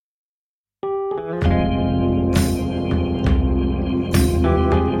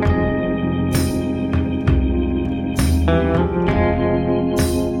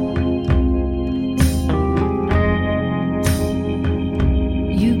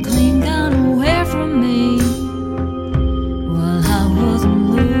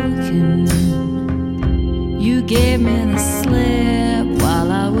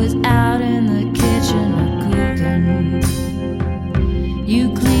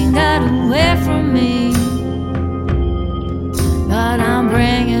that away from me, but I'm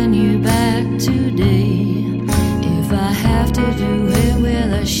bringing you back today. If I have to do it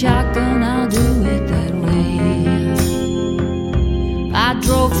with a shotgun, I'll do it that way. I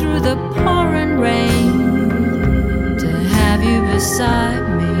drove through the pouring rain to have you beside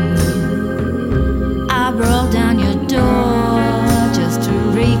me. I broke down your door just to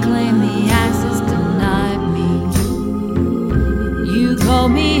reclaim the access denied me. You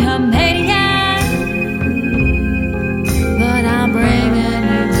called me a maniac, but I'm bringing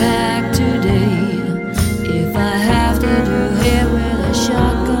you back today. If I have to do it with a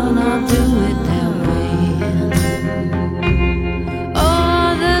shotgun, I'll do it that way. Oh,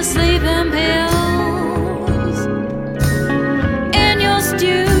 the sleeping pills in your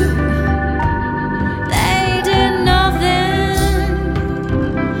stew, they did nothing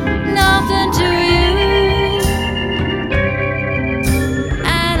to you.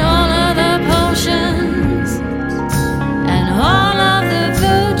 And all of the potions and all of the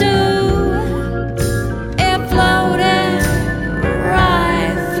voodoo, it floated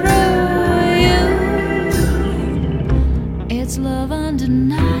right through you. It's love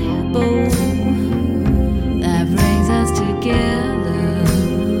undeniable that brings us together,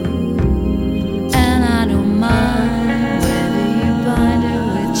 and I don't mind whether you bind it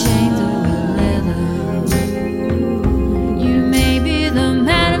with chains or with leather. You may be the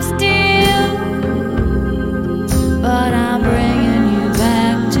man of steel, but I'm bringing you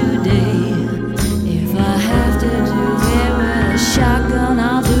back today. If I have to do it with a shotgun,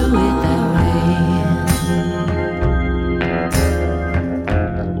 I'll do it that way.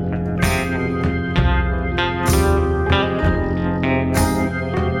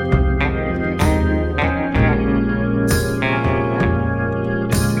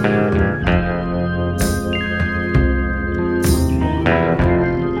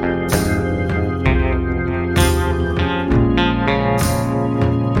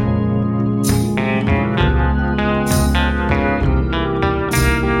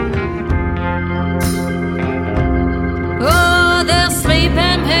 Oh, the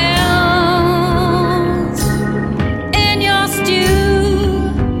sleeping pills in your stew,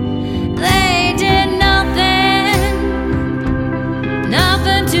 they did nothing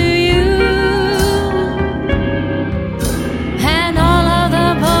to you. And all of the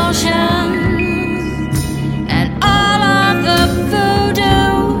potions and all of the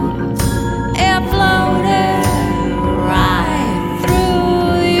voodoo, it floated right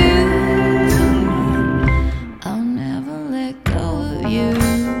through you. I'll never let go of you,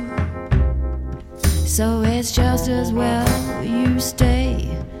 so it's just as well you stay.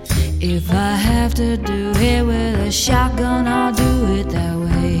 If I have to do it with a shotgun, I'll do it that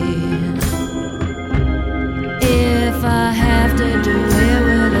way. If I